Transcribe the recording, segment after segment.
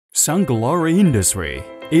Sunglory Industry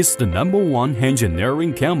is the #1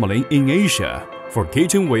 engineering company in Asia for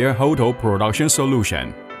kitchenware hotel production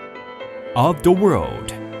solution. Of the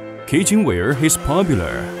world, kitchenware is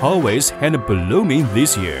popular, always and blooming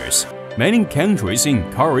these years. Many countries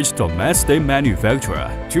encourage domestic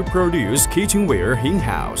manufacturer to produce kitchenware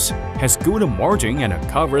in-house, has good margin and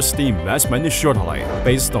covers the investment shortly.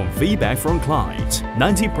 Based on feedback from clients,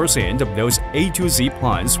 90% of those A to Z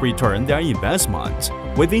clients return their investment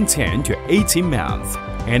within 10 to 18 months,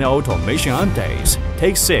 and automation updates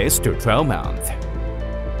take 6 to 12 months.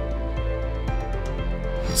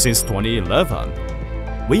 Since 2011,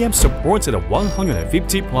 we have supported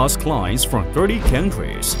 150 plus clients from 30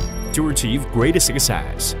 countries to achieve great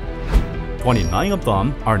success. 29 of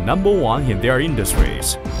them are #1 in their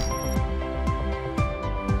industries.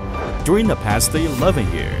 During the past 11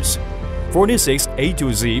 years, 46 A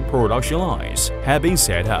to Z production lines have been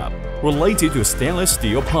set up related to stainless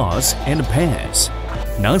steel pots and pans,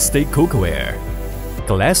 non-stick cookware,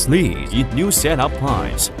 glass lids in new setup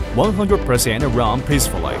lines, 100% run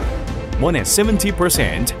peacefully. More than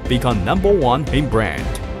 70% become #1 in brand,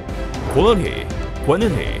 quality,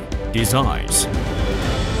 quantity, designs.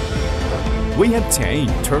 We have 10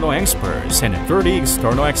 internal experts and 30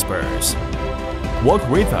 external experts. Work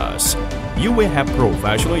with us. You will have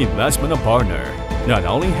professional investment partner, not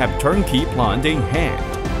only have turnkey plant in hand,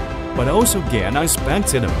 but also get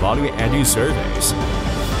unexpected value-adding service.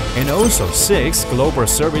 And also 6 global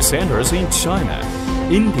service centers in China,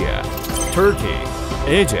 India, Turkey,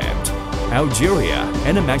 Egypt, Algeria,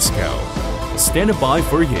 and Mexico. Stand by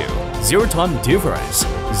for you. Zero time difference,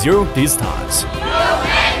 zero distance.